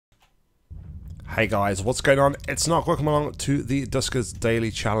Hey guys, what's going on? It's Narc. Welcome along to the Duskers Daily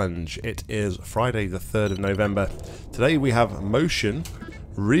Challenge. It is Friday the 3rd of November. Today we have motion,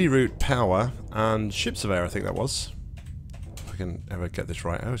 reroute power, and ship surveyor, I think that was. If I can ever get this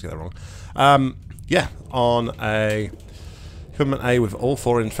right, I always get that wrong. Yeah, on a equipment A with all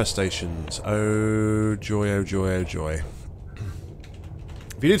 4 infestations. Oh joy, oh joy, oh joy.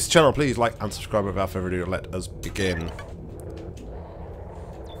 If you're new to the channel, please like and subscribe. Without further ado, let us begin.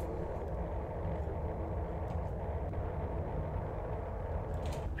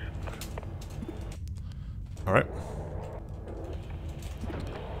 Alright.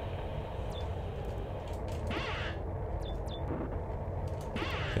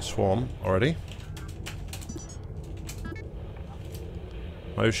 Okay, swarm already.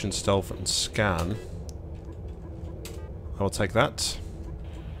 Motion, stealth, and scan. I will take that.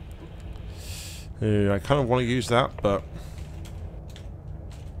 I kind of want to use that, but...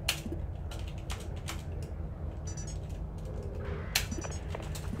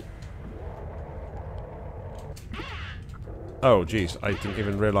 Oh, jeez, I didn't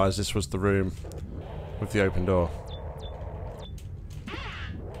even realise this was the room with the open door.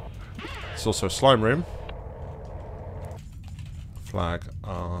 It's also a slime room. Flag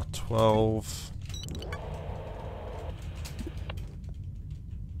R12.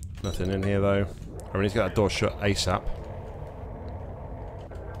 Nothing in here, though. I need to get that door shut ASAP.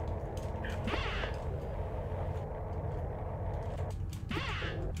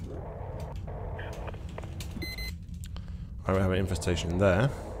 I don't have an infestation there.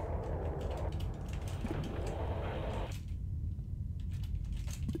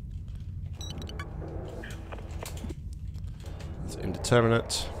 It's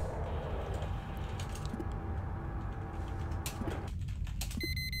indeterminate.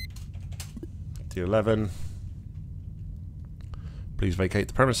 D11. Please vacate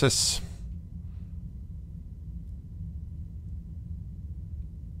the premises.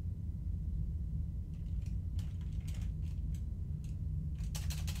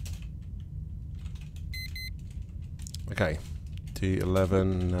 Okay,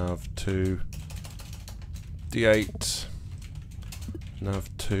 D11, nav 2, D8, nav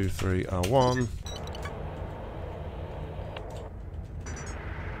 2, 3, R1.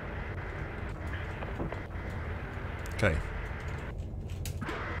 Okay.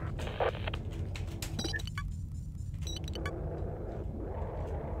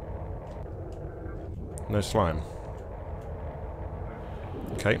 No slime.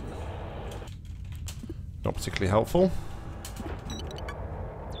 Okay. Not particularly helpful.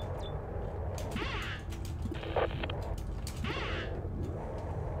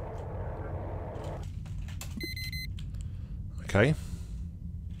 Okay.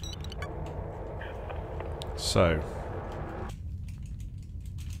 So.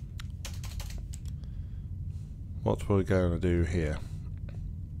 What we're going to do here.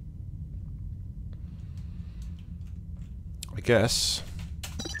 I guess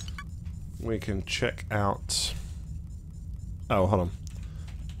we can check out... Oh, hold on.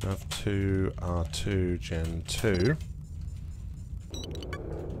 Nav 2, R2, Gen 2.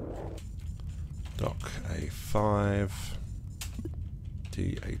 Dock A5.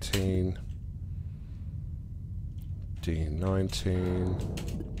 D18.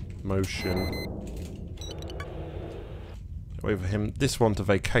 D19. Motion. Wait for him. This one to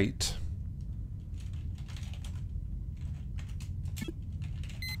vacate.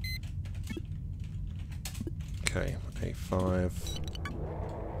 Okay, A5.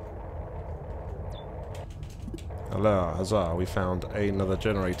 Hello, huzzah, we found another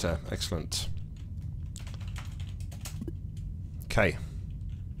generator. Excellent. Okay.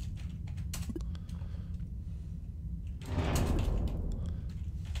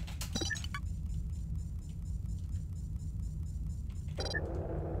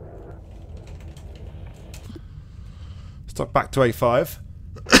 Stuck back to A5.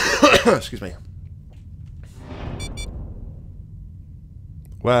 Excuse me.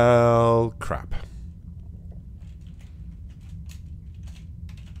 Well, crap.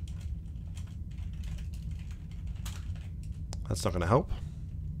 That's not going to help.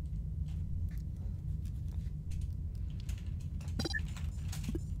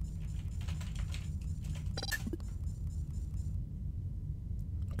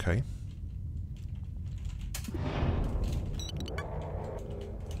 Okay.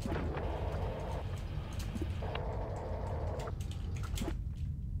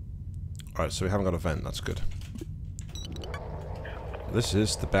 Alright, so we haven't got a vent, that's good. This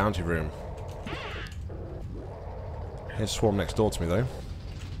is the bounty room. Here's Swarm next door to me, though.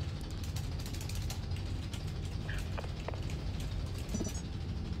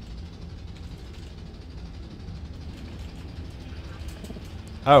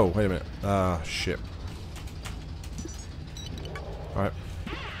 Oh, wait a minute. Ah, shit. Alright.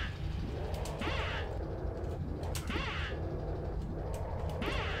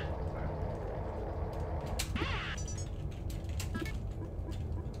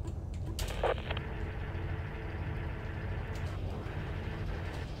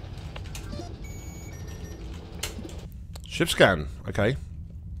 Ship scan. Okay.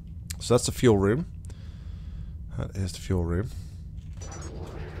 So that's the fuel room. That is the fuel room.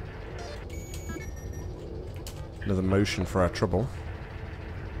 Another motion for our trouble.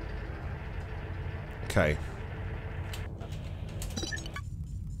 Okay.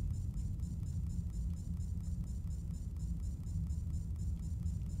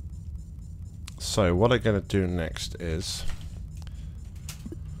 So what I'm going to do next is...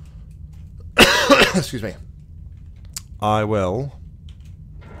 Excuse me. I will...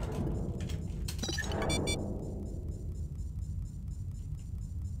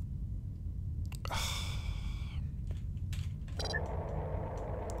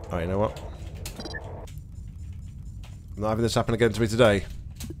 Oh, you know what? I'm not having this happen again to me today.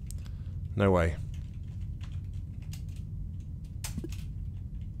 No way.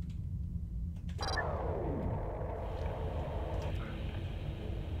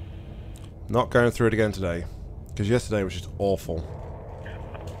 Not going through it again today. Because yesterday was just awful.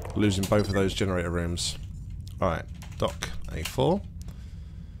 Losing both of those generator rooms. Alright, dock A4.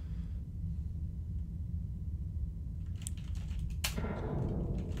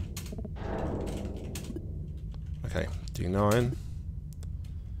 Okay, D9.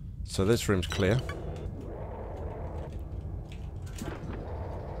 So this room's clear.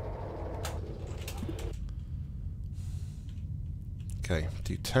 Okay,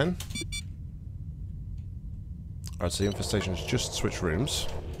 D10. Alright, so the infestation's just switch rooms.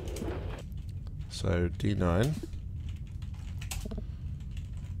 So D9.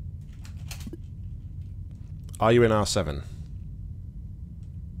 Are you in R7?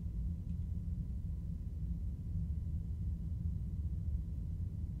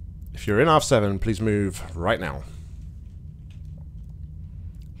 If you're in R7, please move right now.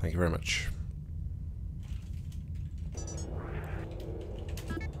 Thank you very much.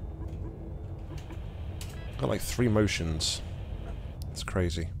 Got like 3 motions. It's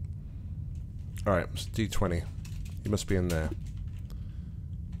crazy. Alright, it's D20. You must be in there.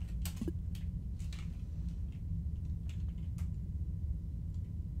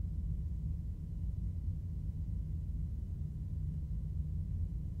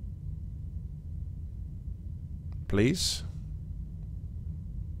 Please?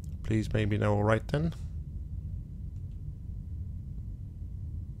 Please maybe no alright then?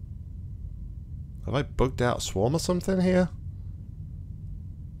 Have I bugged out Swarm or something here?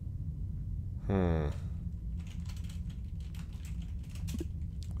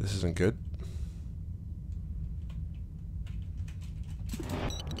 This isn't good.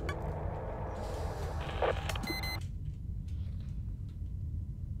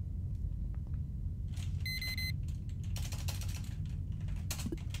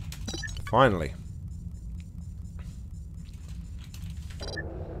 Finally.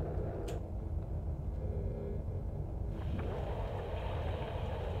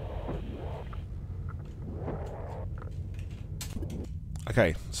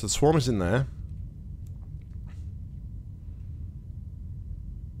 Okay, so the swarm is in there.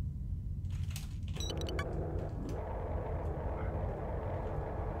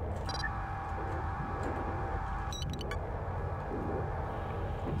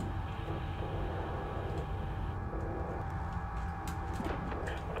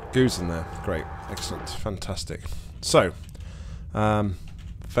 Goo's in there. Great. Excellent. Fantastic. So,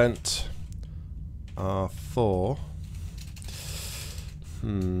 vent R4.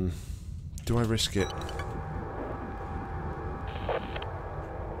 Do I risk it?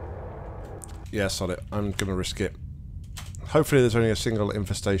 Yes, on it. I'm gonna risk it. Hopefully there's only a single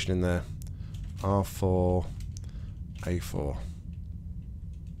infestation in there. R4, A4.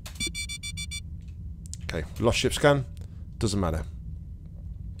 Okay, lost ship scan. Doesn't matter.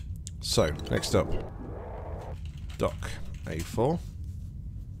 So, next up. Dock A4.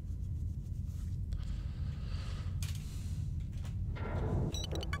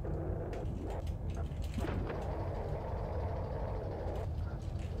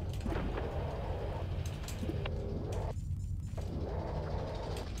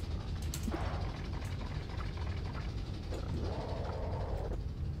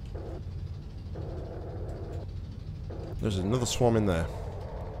 There's another swarm in there.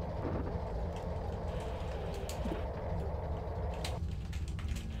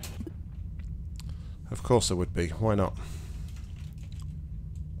 Of course there would be. Why not?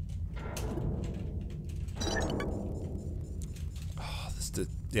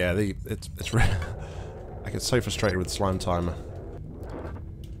 Yeah, it's really... I get so frustrated with slime timer.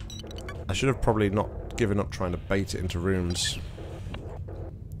 I should have probably not given up trying to bait it into rooms.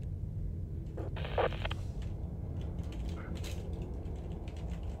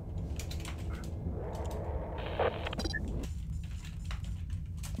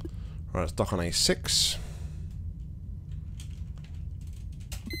 Right, let's dock on A6.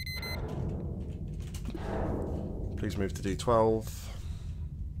 Please move to D12.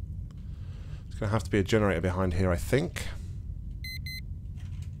 It's going to have to be a generator behind here, I think.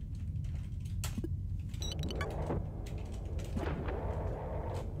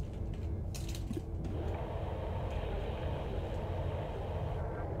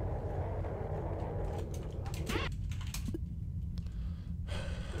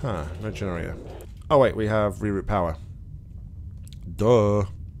 Huh, no generator. Oh wait, we have reroute power. Duh.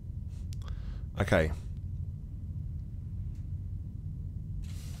 Okay.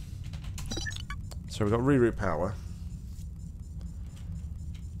 So we've got reroute power.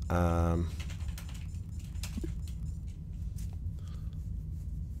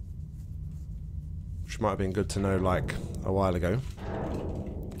 Which might have been good to know like a while ago.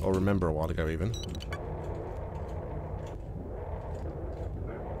 Or remember a while ago even.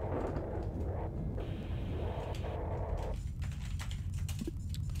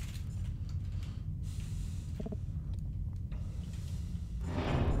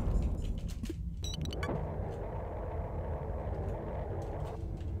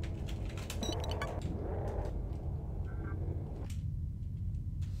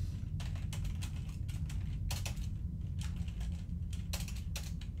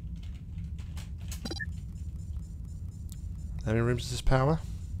 How many rooms is this power?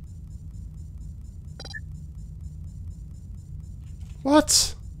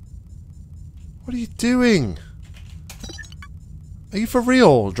 What? What are you doing? Are you for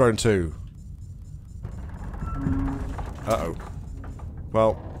real, Drone 2? Uh-oh.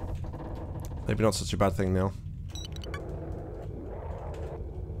 Well, maybe not such a bad thing now.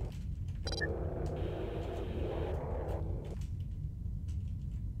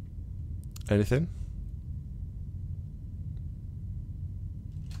 Anything?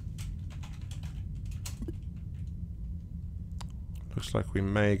 Looks like we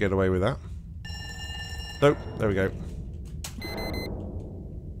may get away with that. Nope, there we go.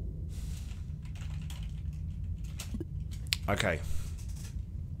 Okay.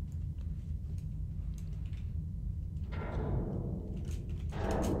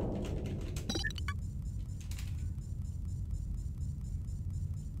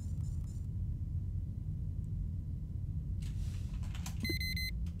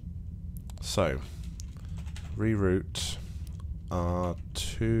 So, reroute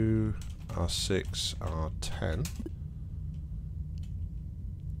R2, R6, R10.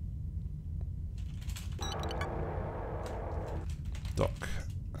 Dock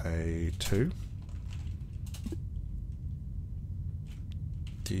A2.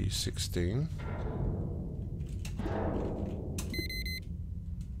 D16.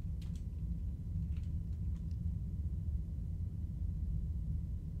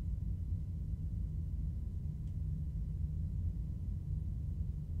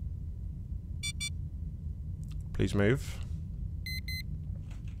 Please move.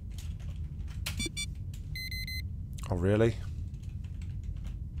 Oh, really?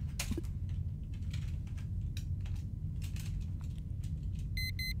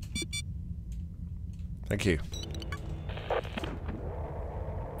 Thank you.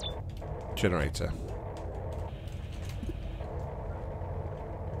 Generator.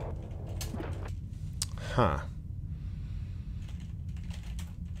 Huh.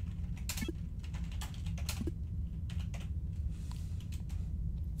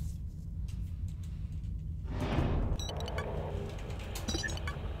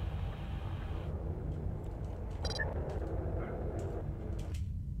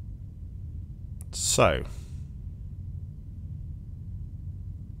 So,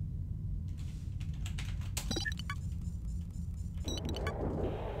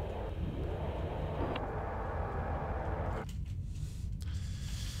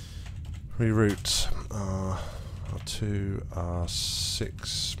 reroute R2,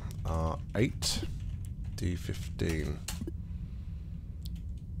 R6, R8, D15.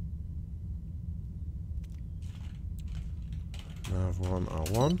 Nav1,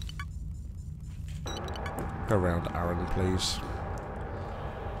 R1. Go around Aaron, please.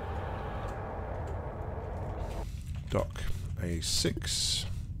 Dock A6,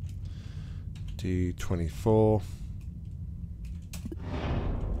 D24.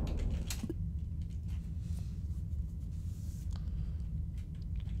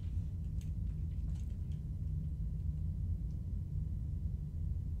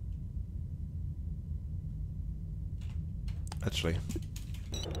 actually.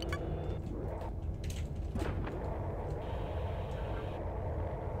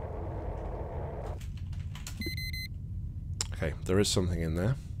 Okay, there is something in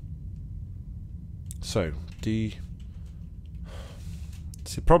there. So, D...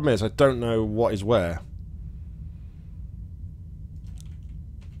 See, the problem is I don't know what is where.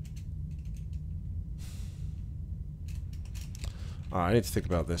 Alright, I need to think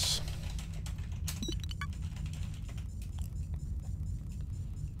about this.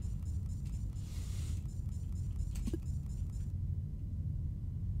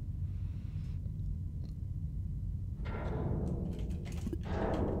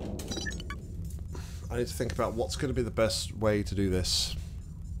 I need to think about what's going to be the best way to do this.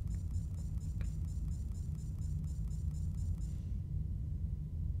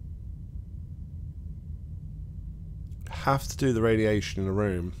 Have to do the radiation in a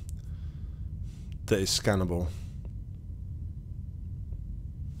room that is scannable.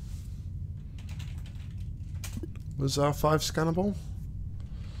 Was R5 scannable?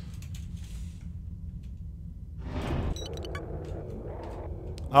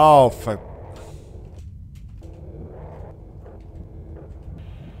 Oh, fuck.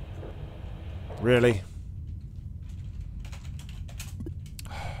 Really?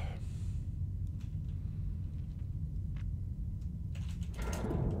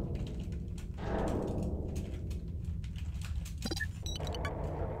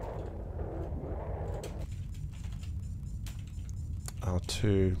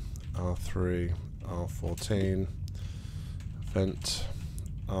 R2, R3, R14, vent,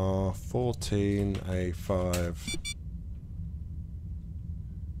 R14, A5.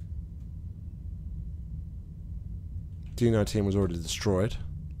 D19 was already destroyed,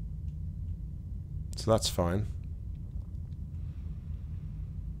 so that's fine.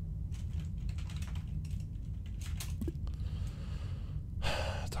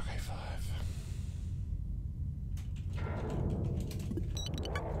 Duck A5.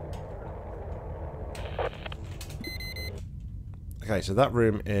 Okay, so that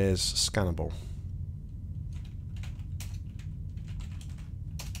room is scannable.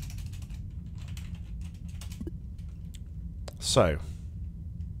 So,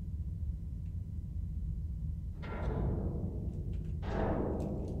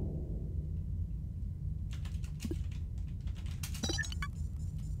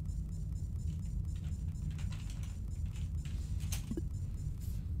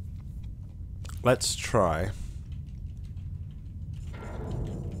 let's try.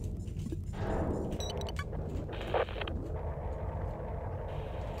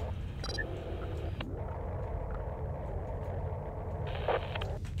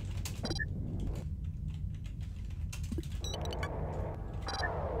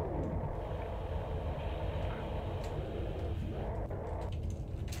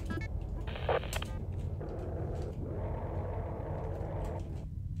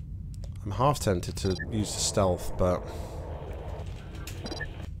 I'm half tempted to use the stealth, but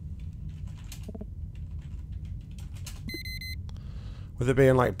with it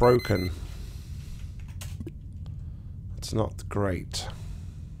being like broken, it's not great.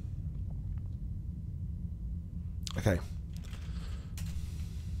 Okay.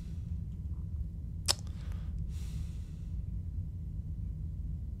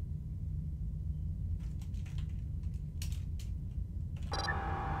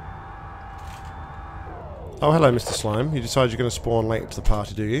 Oh, hello, Mr. Slime. You decide you're going to spawn late to the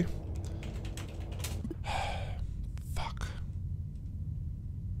party, do you? Fuck.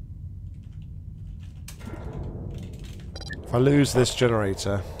 If I lose this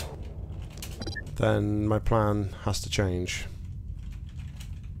generator, then my plan has to change.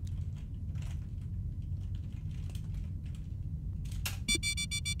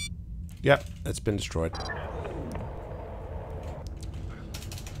 Yep, it's been destroyed.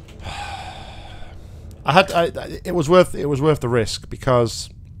 It was worth the risk, because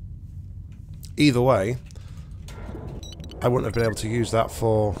either way I wouldn't have been able to use that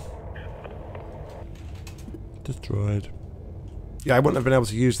for destroyed. Yeah, I wouldn't have been able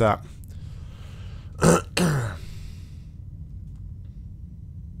to use that.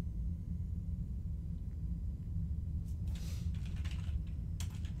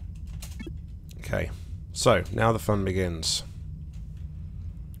 Okay, so now the fun begins.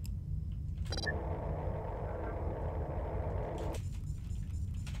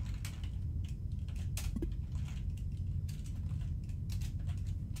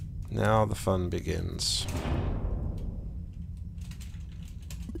 Now the fun begins.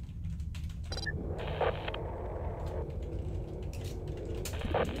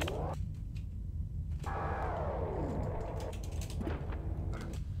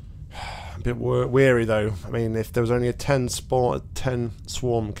 a bit weary though. I mean, if there was only a 10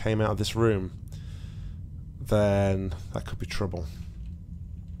 swarm came out of this room, then that could be trouble.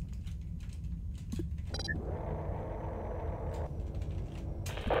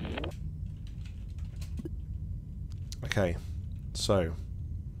 Okay, so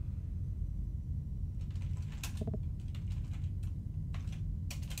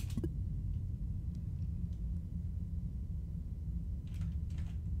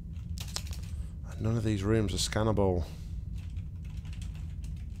none of these rooms are scannable.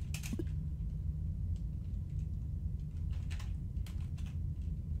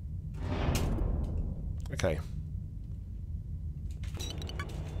 Okay.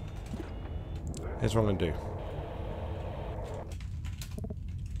 Here's what I'm going to do.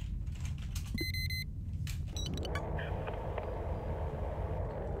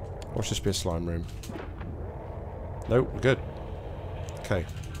 Watch this be a slime room. Nope, we're good. Okay.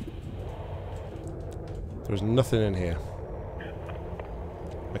 There's nothing in here.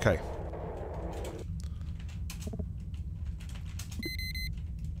 Okay.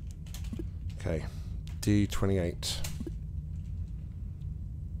 Okay. D28.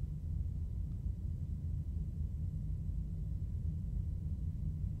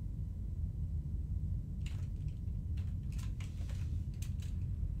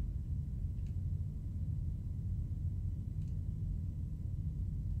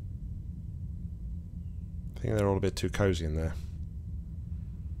 I think they're all a bit too cozy in there.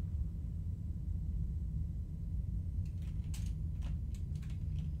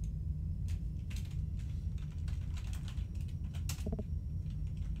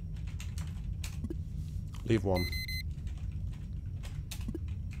 Leave one.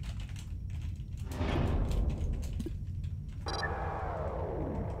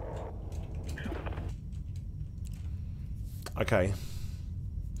 Okay.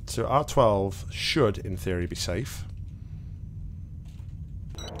 So R12 should, in theory, be safe.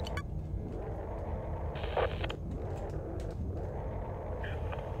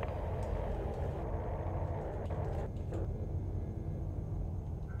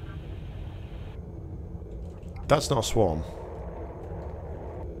 That's not a swarm.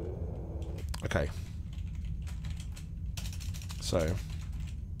 Okay. So...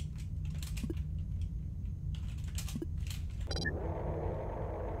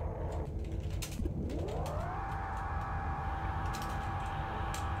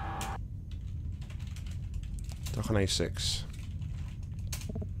 Dock on A6.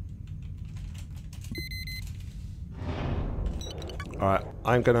 Alright,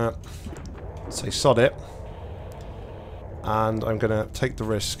 I'm gonna say sod it. And I'm gonna take the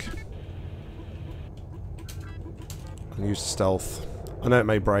risk and use the stealth. I know it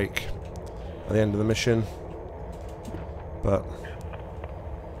may break at the end of the mission, but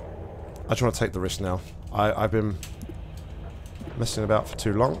I just want to take the risk now. I've been messing about for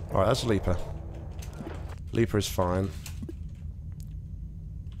too long. Alright, that's a leaper. Leaper is fine.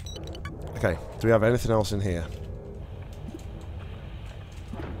 Okay, do we have anything else in here?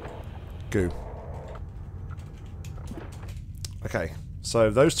 Goo. Okay, so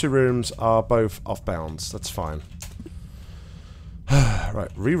those two rooms are both off bounds. That's fine.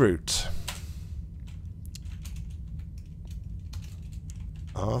 Right, reroute.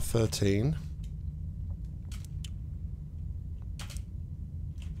 R13.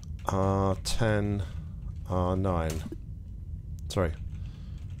 R10. R9. Sorry.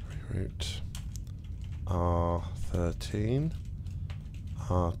 Reroute. R13.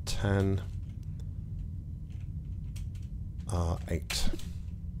 R10. R8.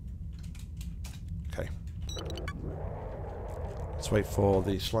 Okay. Let's wait for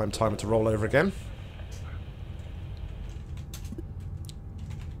the slime timer to roll over again.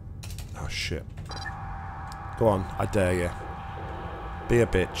 Oh shit. Go on, I dare you. Be a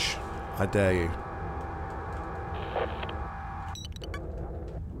bitch. I dare you.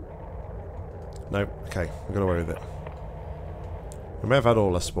 No, okay, we got away with it. We may have had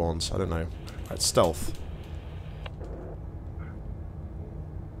all our spawns, I don't know. Right, stealth.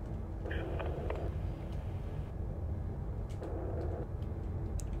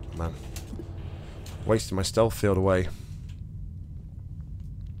 Man. Wasting my stealth field away.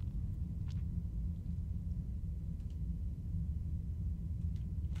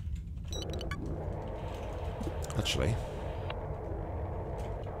 Actually.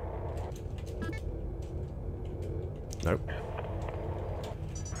 Nope.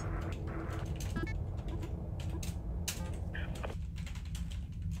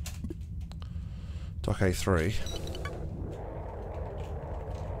 Dock A3.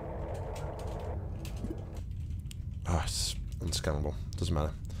 Ah, it's unscannable. Doesn't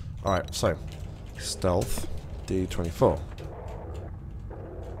matter. Alright, so stealth D24.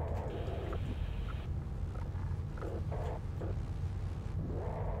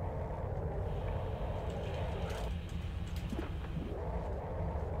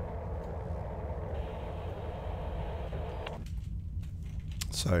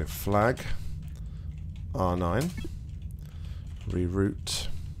 So flag R9, reroute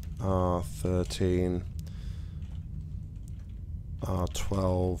R13,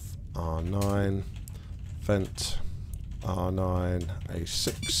 R12, R9, vent R9,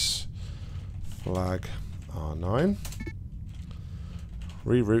 A6, flag R9,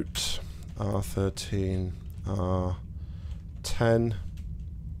 reroute R13, R10,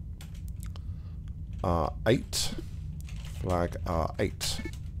 R8, flag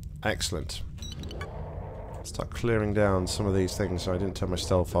R8. Excellent. Start clearing down some of these things so I didn't turn my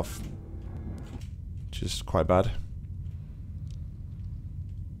stealth off, which is quite bad.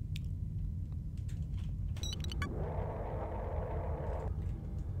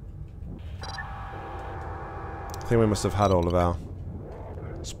 I think we must have had all of our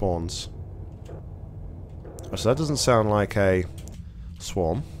spawns. So that doesn't sound like a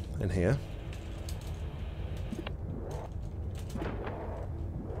swarm in here.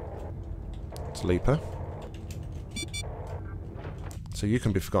 It's Leaper. So you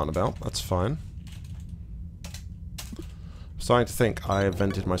can be forgotten about, that's fine. I'm starting to think I have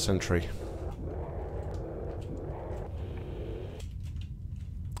vented my sentry.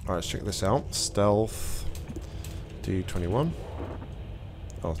 Alright, let's check this out. Stealth D21.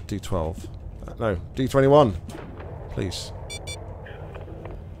 Oh, D12. No, D21. Please.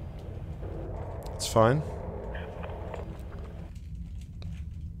 It's fine.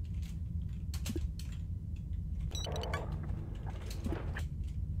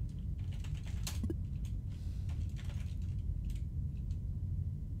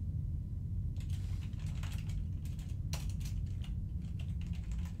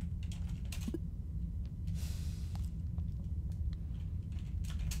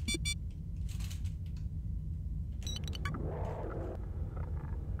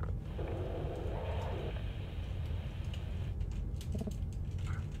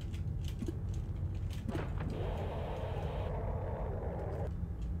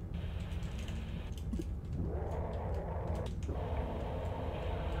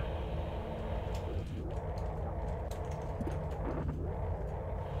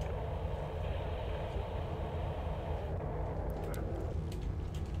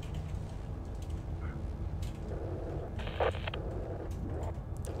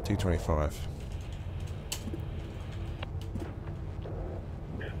 D25.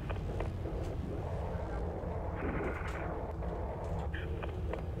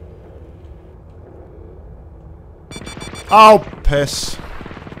 Oh, piss.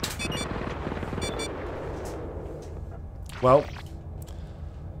 Well,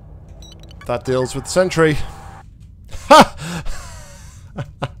 that deals with the sentry. Ha!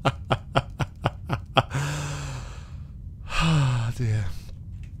 Ah, dear.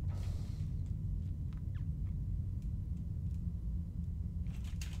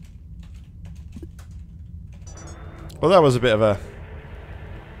 Well, that was a bit of a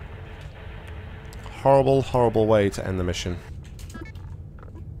horrible, horrible way to end the mission.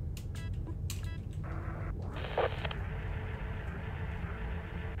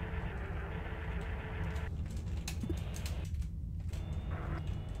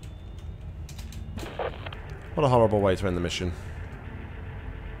 What a horrible way to end the mission.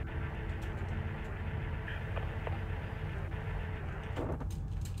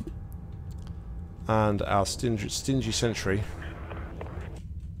 And our stingy sentry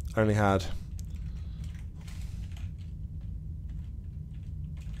only had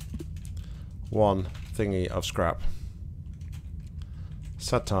one thingy of scrap.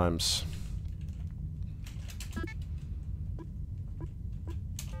 Sad times.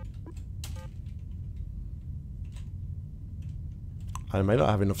 I may not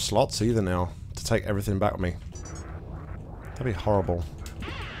have enough slots either now to take everything back with me. That'd be horrible.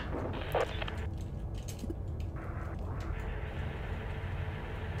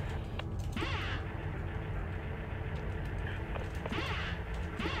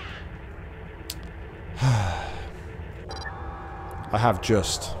 I have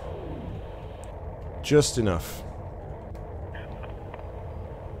just enough.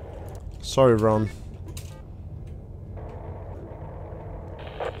 Sorry, Ron.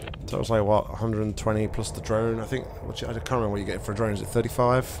 So it was like, what, 120 plus the drone, I think? I can't remember what you get for a drone. Is it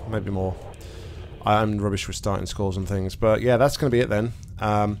 35? Maybe more. I'm rubbish with starting scores and things. But yeah, that's going to be it then.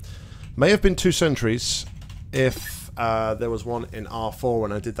 May have been 2 sentries if there was one in R4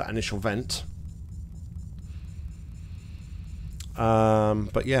 when I did that initial vent.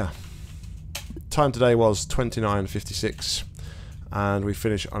 But yeah, time today was 29.56, and we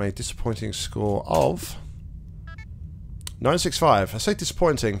finish on a disappointing score of 965. I say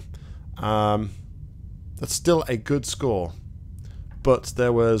disappointing. That's still a good score, but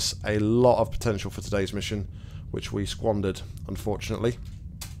there was a lot of potential for today's mission, which we squandered, unfortunately.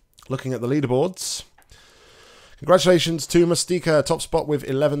 Looking at the leaderboards, congratulations to Mystica, top spot with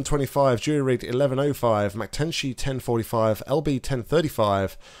 11.25, Jury Rigged 11.05, Mactenshi 10.45, LB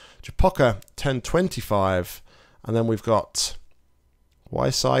 10.35, Japoka 10.25, and then we've got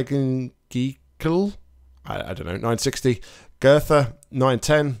Weiseigen Geekel, I don't know, 9.60, Goethe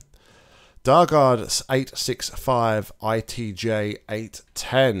 9.10, Dargard 8.65, ITJ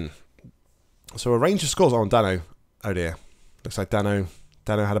 8.10. So a range of scores on Dano. Oh dear, looks like Dano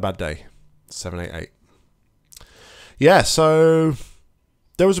had a bad day. 7.88. Yeah, so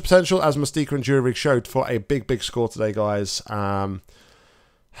there was a potential, as Mystica and Jury Rig showed, for a big score today, guys. I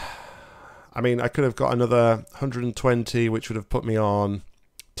mean, I could have got another 120, which would have put me on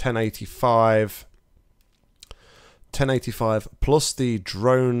 1085. 1085 plus the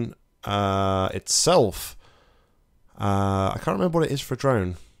drone itself. I can't remember what it is for a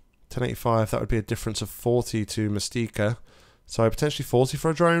drone. 1085, that would be a difference of 40 to Mystica. So potentially 40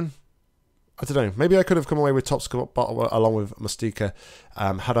 for a drone. I don't know. Maybe I could have come away with top score along with Mystica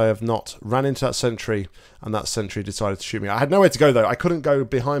had I have not ran into that sentry and that sentry decided to shoot me. I had nowhere to go though. I couldn't go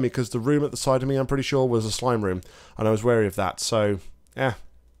behind me because the room at the side of me, I'm pretty sure, was a slime room, and I was wary of that. So yeah,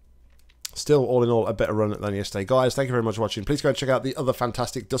 still all in all a better run than yesterday. Guys, thank you very much for watching. Please go and check out the other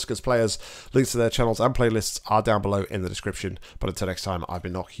fantastic Duskers players. Links to their channels and playlists are down below in the description. But until next time, I've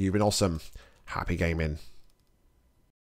been Nock, you've been awesome. Happy gaming.